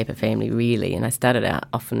newspaper family, really. And I started out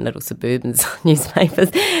often little suburban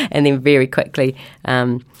newspapers, and then very quickly.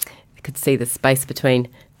 Could see the space between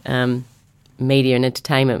media and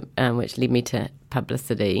entertainment, which led me to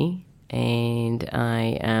publicity, and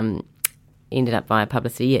I ended up via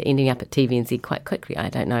publicity, ending up at TVNZ quite quickly. I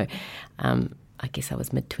don't know. I guess I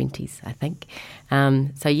was mid-20s, I think. I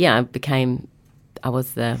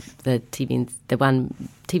was the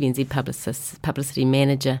TVNZ publicity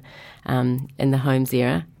manager in the Homes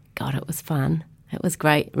era. God, it was fun. It was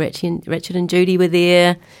great. Richard and Judy were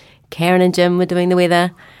there. Karen and Jim were doing the weather.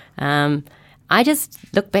 I just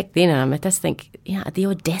look back then and I just think, the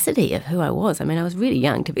audacity of who I was. I mean, I was really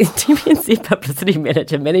young to be a TVNZ publicity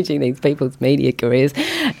manager, managing these people's media careers.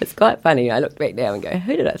 It's quite funny. I look back now and go,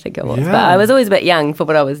 who did I think I was? Yeah. But I was always a bit young for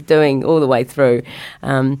what I was doing all the way through.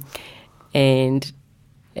 I don't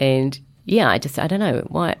know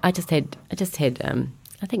why.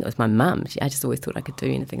 I think it was my mum. I just always thought I could do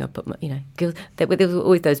anything. I put my, girls. There was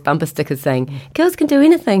always those bumper stickers saying, "Girls can do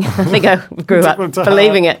anything." I think I grew up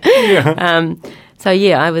believing it. Yeah.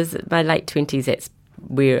 I was my late 20s. That's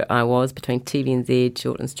where I was between TVNZ,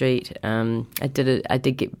 Shortland Street. I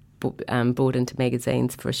did get brought into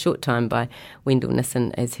magazines for a short time by Wendell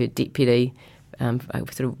Nissen as her deputy. I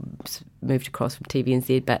sort of moved across from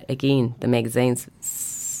TVNZ, but again, the magazines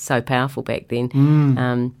so powerful back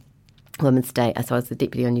then. Women's Day. So I was the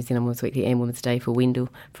deputy on New Zealand Women's Weekly and Women's Day for Wendell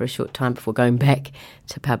for a short time before going back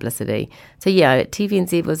to publicity. So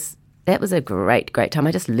TVNZ was a great time.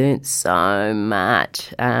 I just learnt so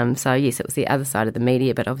much. So yes, it was the other side of the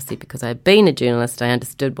media, but obviously because I had been a journalist, I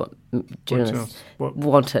understood what journalists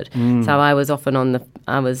wanted. So I was often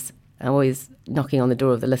I was always knocking on the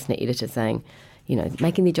door of the listener editor saying,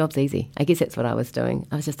 making their jobs easy. I guess that's what I was doing.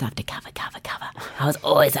 I was just after cover. I was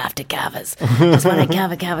always after covers. Just want to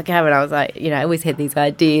cover. And I was like, I always had these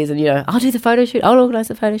ideas and, I'll do the photo shoot. I'll organise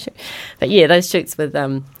the photo shoot. But yeah, those shoots with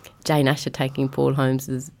Jane Usher taking Paul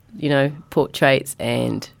Holmes's, portraits,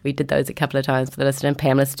 and we did those a couple of times for the listener, and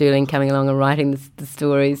Pamela Sterling coming along and writing the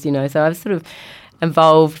stories, So I was sort of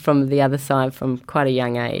involved from the other side from quite a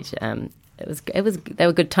young age. They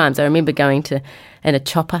were good times. I remember going in a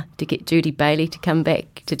chopper to get Judy Bailey to come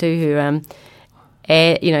back to do her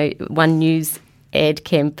One News ad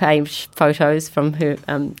campaign photos from her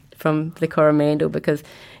from the Coromandel, because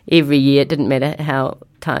every year, it didn't matter how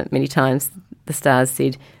many times the stars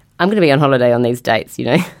said, I'm going to be on holiday on these dates,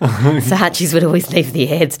 So Archies would always leave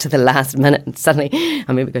the ads to the last minute, and suddenly I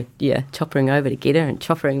remember choppering over to get her and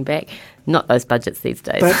choppering back. Not those budgets these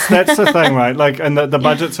days. That's the thing, right? Like, and the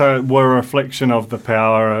budgets were a reflection of the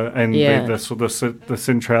power and the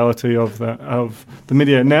centrality of the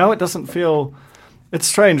media. Now it doesn't feel. It's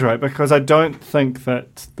strange, right? Because I don't think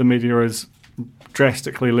that the media is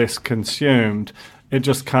drastically less consumed. It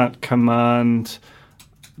just can't command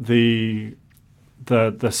the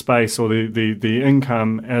space or the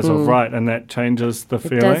income as of right, and that changes the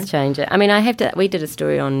feeling. It does change it. I mean, we did a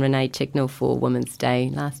story on Renee Chignell for Women's Day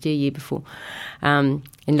last year before, and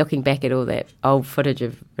looking back at all that old footage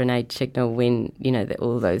of Renee Chignell when,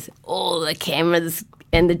 all the cameras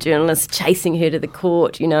and the journalists chasing her to the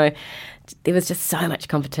court, there was just so much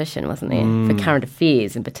competition, wasn't there, for current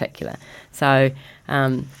affairs in particular. So,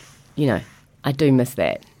 I do miss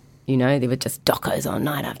that. There were just docos on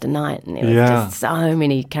night after night, and there was just so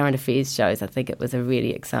many current affairs shows. I think it was a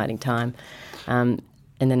really exciting time in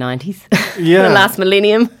the 90s, the last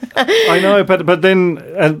millennium. I know, but then,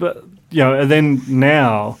 and then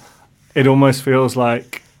now, it almost feels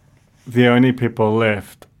like the only people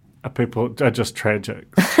left are just tragic,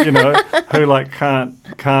 you know, who like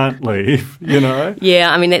can't leave, you know.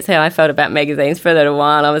 Yeah, I mean, that's how I felt about magazines for a little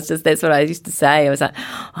while. That's what I used to say. I was like,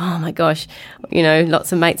 oh my gosh, you know,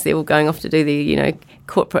 lots of mates, they're all going off to do the, you know,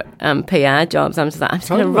 corporate PR jobs. I'm just like, I'm just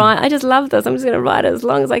going to write. I just love this. I'm just going to write it as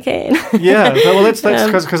long as I can. Yeah, well, that's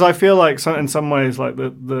because I feel like in some ways, like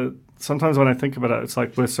the sometimes when I think about it, it's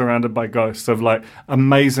like we're surrounded by ghosts of like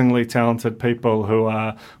amazingly talented people who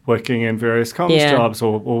are working in various comms jobs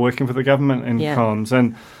or working for the government in comms.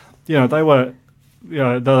 And, you know, they were, you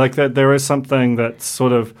know, they're like that. There is something that's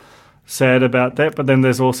sort of sad about that, but then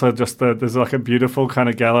there's also just there's like a beautiful kind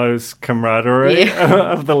of gallows camaraderie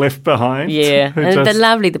of the left behind. Yeah, and they're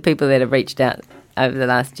lovely, the people that have reached out over the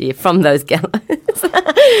last year from those gallows.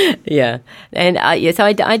 Yeah. And so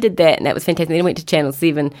I did that, and that was fantastic. Then I went to Channel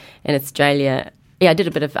 7 in Australia. Yeah, I did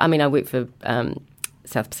a bit of, I worked for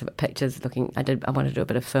South Pacific Pictures. I wanted to do a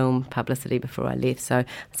bit of film publicity before I left, so I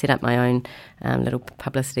set up my own little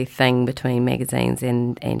publicity thing between magazines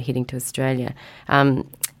and heading to Australia.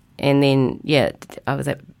 And then, I was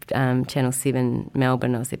at Channel 7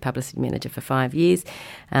 Melbourne. I was their publicity manager for 5 years.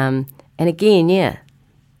 And again,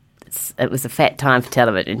 it was a fat time for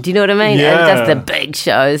television. Do you know what I mean? Yeah. Just the big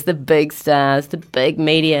shows, the big stars, the big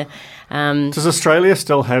media. Does Australia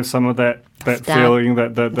still have some of that feeling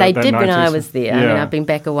that they did 90s? when I was there. Yeah. I mean, I've been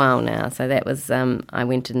back a while now. So that was, I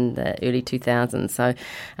went in the early 2000s. So,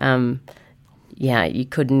 you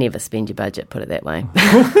could never spend your budget, put it that way.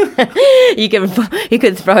 You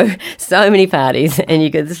could throw so many parties, and you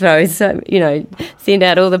could throw send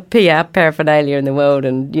out all the PR paraphernalia in the world,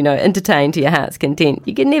 and entertain to your heart's content.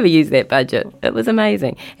 You could never use that budget. It was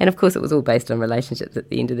amazing, and of course, it was all based on relationships. At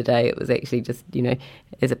the end of the day, it was actually just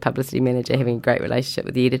as a publicity manager, having a great relationship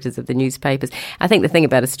with the editors of the newspapers. I think the thing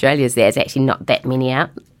about Australia is there's actually not that many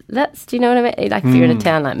outlets. Do you know what I mean? Like if you're in a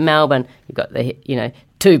town like Melbourne, you've got the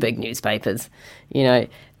two big newspapers,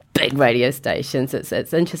 big radio stations.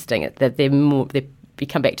 It's interesting that you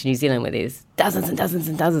come back to New Zealand where there's dozens and dozens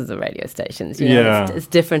and dozens of radio stations. It's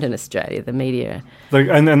different in Australia, the media.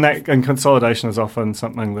 And consolidation is often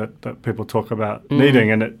something that people talk about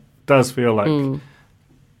needing, and it does feel like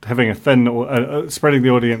having a thin or spreading the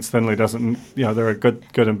audience thinly doesn't. There are good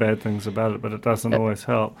and bad things about it, but it doesn't always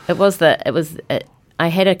help. I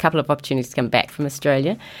had a couple of opportunities to come back from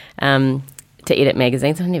Australia. To edit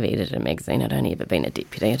magazines. I never edited a magazine. I'd only ever been a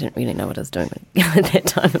deputy. I didn't really know what I was doing at that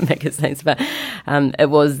time in magazines. But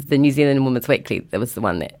it was the New Zealand Women's Weekly that was the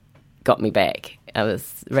one that got me back. I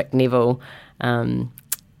was Rick Neville,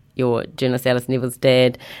 your journalist Alice Neville's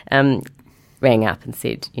dad, rang up and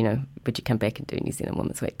said, would you come back and do New Zealand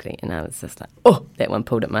Women's Weekly? And I was just like, oh, that one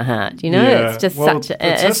pulled at my heart. It's just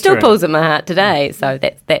it still pulls at my heart today. So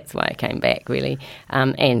that's why I came back, really.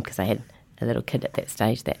 And because I had a little kid at that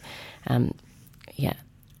stage that...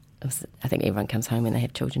 I think everyone comes home when they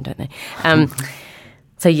have children, don't they?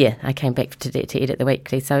 I came back to edit the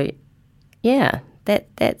weekly. So,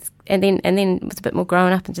 that's and then was a bit more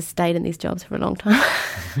grown up and just stayed in these jobs for a long time.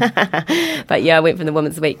 But I went from the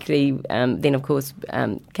Women's Weekly. Then of course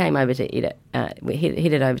came over to edit. We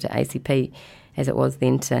headed over to ACP as it was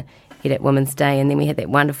then to edit Women's Day, and then we had that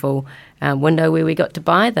wonderful window where we got to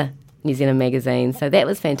buy the New Zealand magazine, so that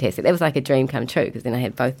was fantastic. That was like a dream come true, because then I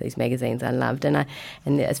had both these magazines I loved, and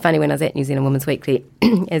it's funny, when I was at New Zealand Women's Weekly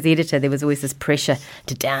as editor, there was always this pressure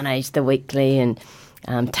to downage the weekly and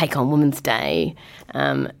take on Women's Day,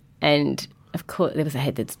 and of course they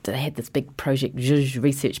had this big project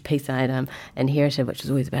research piece I had inherited, which was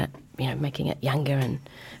always about making it younger and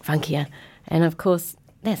funkier, and of course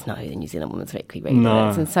that's not who the New Zealand Women's Weekly really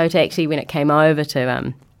is. And so to actually, when it came over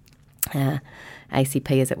to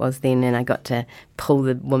ACP as it was then, and I got to pull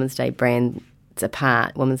the Women's Day brands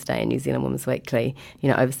apart, Women's Day and New Zealand Women's Weekly,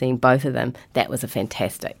 overseeing both of them, that was a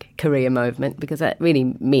fantastic career movement, because it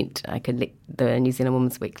really meant I could let the New Zealand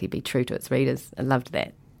Women's Weekly be true to its readers. I loved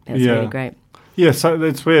that. That was really great. Yeah, so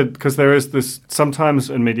it's weird, because there is this, sometimes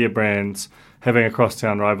in media brands, having a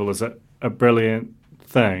crosstown rival is a brilliant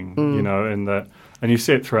thing, in that. And you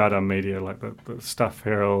see it throughout our media, like the Stuff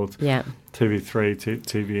Herald, TV3,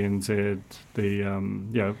 TVNZ,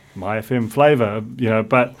 the My FM Flavour,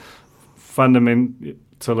 but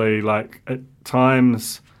fundamentally, like at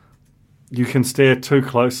times you can stare too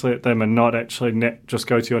closely at them and not actually just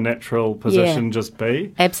go to your natural position, just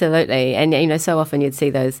be. Absolutely. And, so often you'd see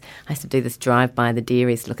those, I used to do this drive by the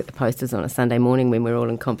dairies, look at the posters on a Sunday morning when we were all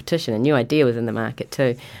in competition. A new idea was in the market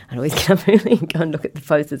too. I'd always get up early and go and look at the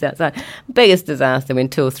posters outside. Biggest disaster when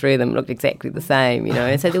 2 or 3 of them looked exactly the same,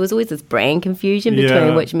 And so there was always this brand confusion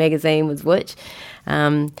between which magazine was which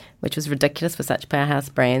was ridiculous for such powerhouse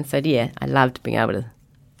brands. So, I loved being able to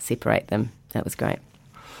separate them. That was great.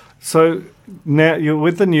 So now you're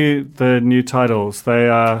with the new titles. They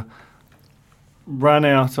are run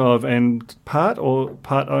out of and part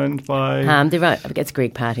owned by. It's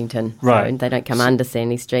Greg Partington. Right. So they don't come under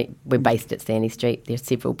Stanley Street. We're based at Stanley Street. There are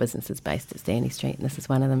several businesses based at Stanley Street, and this is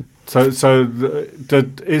one of them. Has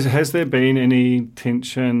there been any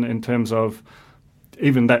tension in terms of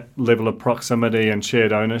even that level of proximity and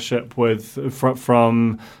shared ownership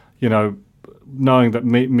from knowing that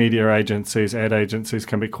media agencies, ad agencies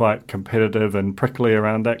can be quite competitive and prickly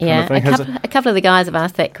around that kind of thing? A couple of the guys have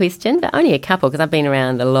asked that question, but only a couple, because I've been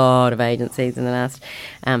around a lot of agencies in the last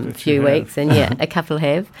few weeks, and a couple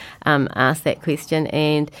have asked that question.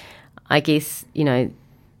 And I guess, to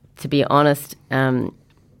be honest, the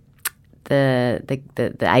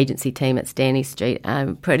agency team at Stanley Street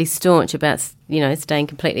are pretty staunch about staying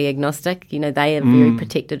completely agnostic. They are very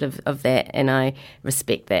protective of that, and I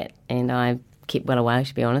respect that, and I kept well away,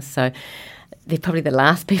 to be honest. So they're probably the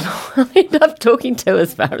last people I'll end up talking to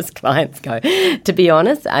as far as clients go. To be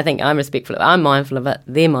honest, I think I'm respectful of it. I'm mindful of it.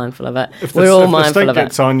 They're mindful of it. We're all mindful of it. If the stink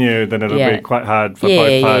gets on you, then it'll be quite hard for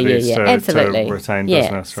both parties to retain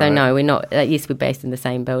business. Right? So no, we're not. Yes, we're based in the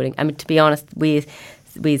same building. I mean, to be honest, we're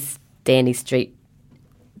Stanley Street,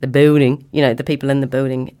 the building, the people in the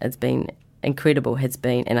building has been incredible,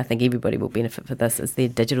 and I think everybody will benefit for this, is their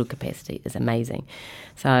digital capacity is amazing.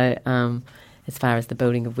 So as far as the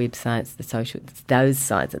building of websites, the social, those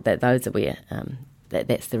sites, those are where,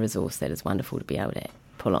 that's the resource that is wonderful to be able to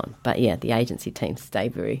pull on. But the agency teams stay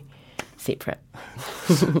very separate.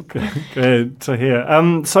 Good to hear.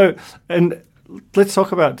 And let's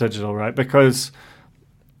talk about digital, right? Because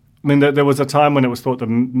I mean, there was a time when it was thought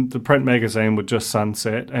the print magazine would just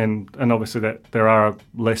sunset, and obviously that there are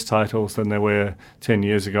less titles than there were 10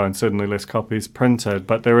 years ago, and certainly less copies printed.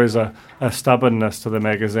 But there is a stubbornness to the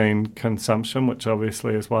magazine consumption, which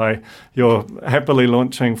obviously is why you're happily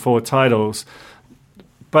launching 4 titles.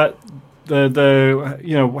 But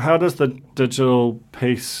how does the digital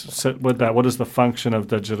piece sit with that? What is the function of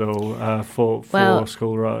digital for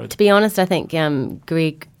School Road? To be honest, I think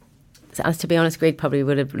Greg probably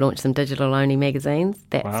would have launched some digital-only magazines.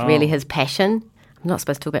 That's really his passion. I'm not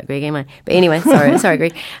supposed to talk about Greg, am I? But anyway, sorry,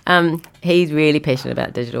 Greg. He's really passionate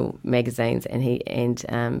about digital magazines,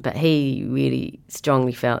 but he really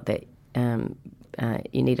strongly felt that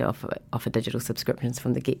you need to offer digital subscriptions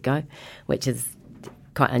from the get-go, which is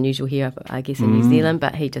quite unusual here, I guess, in New Zealand.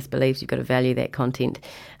 But he just believes you've got to value that content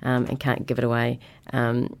and can't give it away.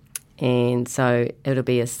 And so it'll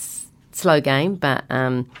be a slow game, but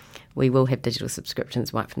we will have digital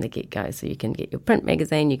subscriptions right from the get-go. So you can get your print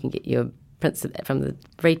magazine, you can get your print from the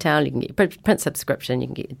retail, you can get your print subscription, you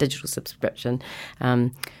can get your digital subscription,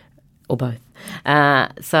 or both.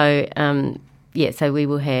 So we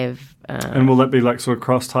will have... and will that be like sort of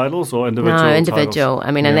cross-titles or individual No, individual. Titles?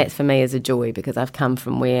 I mean, and that for me is a joy, because I've come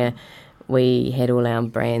from where we had all our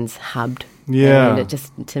brands hubbed. Yeah. And it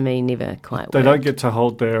just, to me, never quite worked. They don't get to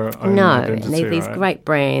hold their own identity, and these right? great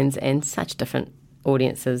brands and such different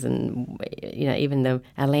audiences, and even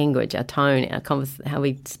our language, our tone, how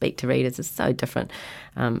we speak to readers is so different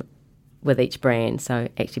with each brand. So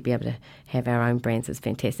actually be able to have our own brands is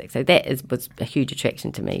fantastic. So that was a huge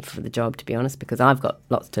attraction to me for the job, to be honest, because I've got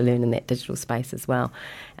lots to learn in that digital space as well,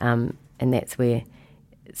 and that's where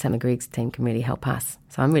some of Greg's team can really help us.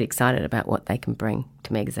 So I'm really excited about what they can bring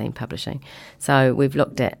to magazine publishing. So we've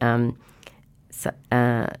looked at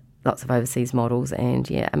lots of overseas models, and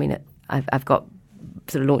I've got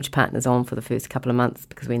sort of launch partners on for the first couple of months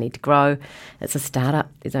because we need to grow. It's a startup.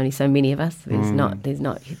 There's only so many of us. There's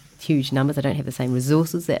not huge numbers. I don't have the same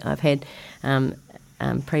resources that I've had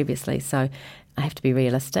previously. So I have to be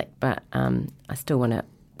realistic, but I still want to.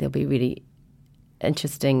 There'll be really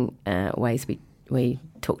interesting ways we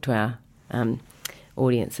talk to our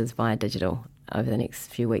audiences via digital over the next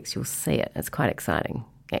few weeks. You'll see it. It's quite exciting,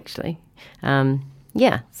 actually.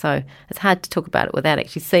 So it's hard to talk about it without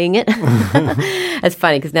actually seeing it. It's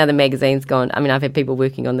funny because now the magazine's gone. I mean, I've had people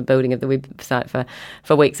working on the building of the website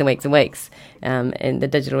for weeks and weeks and weeks, and the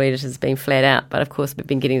digital editor's been flat out. But of course, we've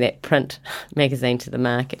been getting that print magazine to the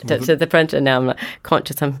market, to the printer. Now I'm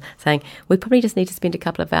conscious. I'm saying we probably just need to spend a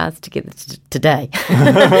couple of hours together today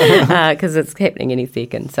because it's happening any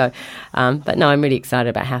second. So, but no, I'm really excited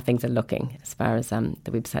about how things are looking as far as the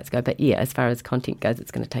websites go. But as far as content goes,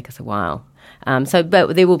 it's going to take us a while.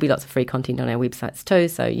 But there will be lots of free content on our websites too.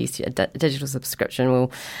 So a digital subscription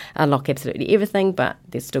will unlock absolutely everything, but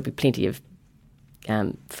there'll still be plenty of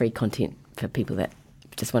free content for people that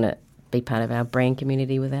just want to be part of our brand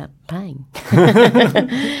community without paying.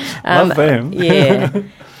 Love them. Yeah.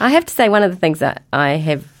 I have to say, one of the things that I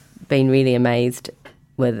have been really amazed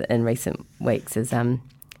with in recent weeks is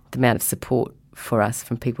the amount of support for us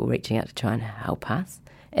from people reaching out to try and help us.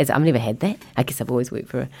 As I've never had that. I guess I've always worked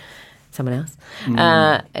for someone else.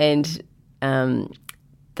 And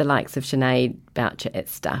the likes of Sinead Boucher at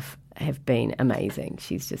Stuff have been amazing.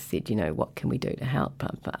 She's just said, what can we do to help?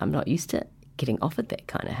 But I'm not used to getting offered that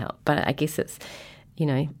kind of help. But I guess it's,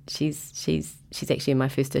 she's actually in my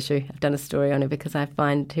first issue. I've done a story on her because I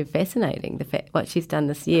find her fascinating. The fact what she's done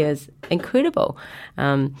this year is incredible.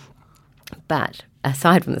 But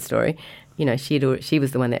aside from the story, she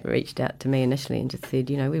was the one that reached out to me initially and just said,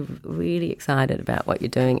 we're really excited about what you're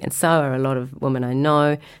doing, and so are a lot of women I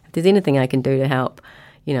know. If there's anything I can do to help,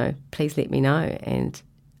 please let me know. And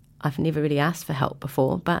I've never really asked for help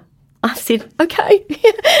before, but I said, okay.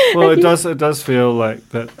 Well, it does feel like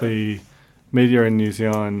that the media in New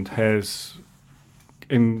Zealand has,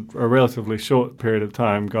 in a relatively short period of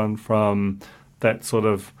time, gone from that sort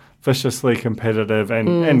of viciously competitive and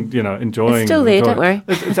enjoying. It's still there, don't worry.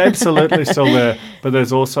 It's absolutely still there, but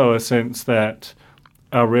there's also a sense that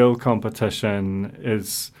our real competition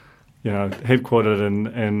is, headquartered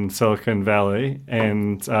in Silicon Valley,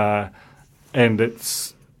 and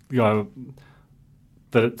it's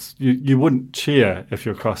that it's you wouldn't cheer if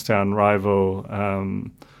your crosstown rival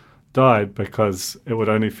died, because it would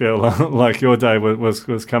only feel like your day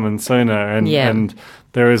was coming sooner, and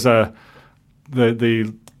there is the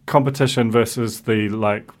competition versus the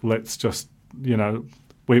let's just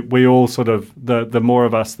we all sort of the more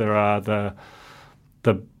of us there are, the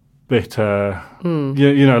better.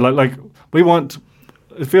 Like we want.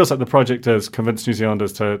 It feels like the project is convince New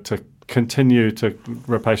Zealanders to continue to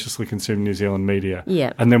rapaciously consume New Zealand media,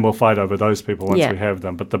 and then we'll fight over those people once we have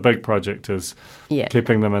them. But the big project is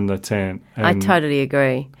keeping them in the tent. I totally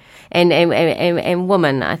agree. And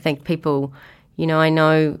women, I think people, I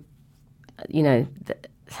know,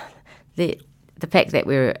 the fact that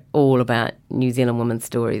we're all about New Zealand women's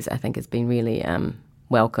stories, I think has been really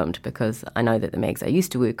welcomed, because I know that the mags I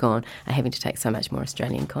used to work on are having to take so much more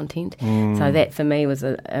Australian content. So that for me was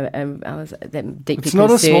I was that deeply It's not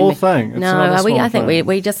concerned. A small thing. I think we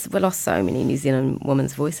lost so many New Zealand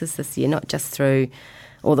women's voices this year, not just through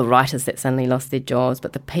all the writers that suddenly lost their jobs,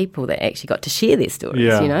 but the people that actually got to share their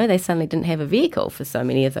stories. They suddenly didn't have a vehicle for so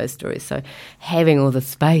many of those stories. So having all the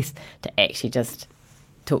space to actually just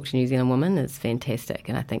talk to New Zealand women is fantastic,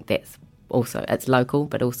 and I think that's also, it's local,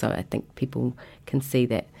 but also I think people can see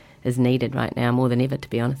that is needed right now more than ever, to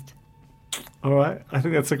be honest. All right, I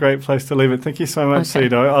think that's a great place to leave it. Thank you so much,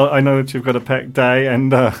 Sido. I know that you've got a packed day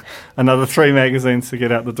and another 3 magazines to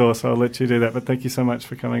get out the door, so I'll let you do that, but thank you so much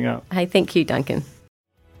for coming up. Hey, thank you, Duncan.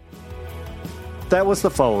 That was The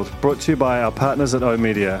Fold, brought to you by our partners at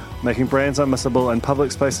oOh!media, making brands unmissable and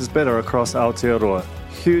public spaces better across Aotearoa.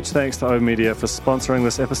 Huge thanks to oOh!media for sponsoring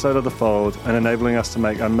this episode of The Fold and enabling us to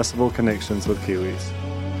make unmissable connections with Kiwis.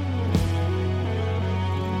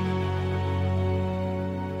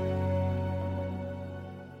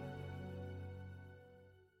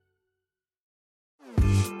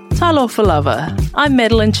 Talofa Lover. I'm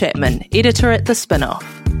Madeline Chapman, editor at The Spinoff.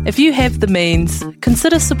 If you have the means,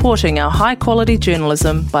 consider supporting our high-quality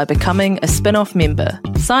journalism by becoming a Spinoff member.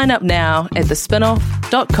 Sign up now at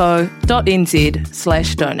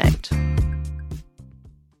thespinoff.co.nz/donate.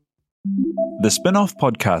 The Spinoff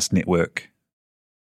Podcast Network.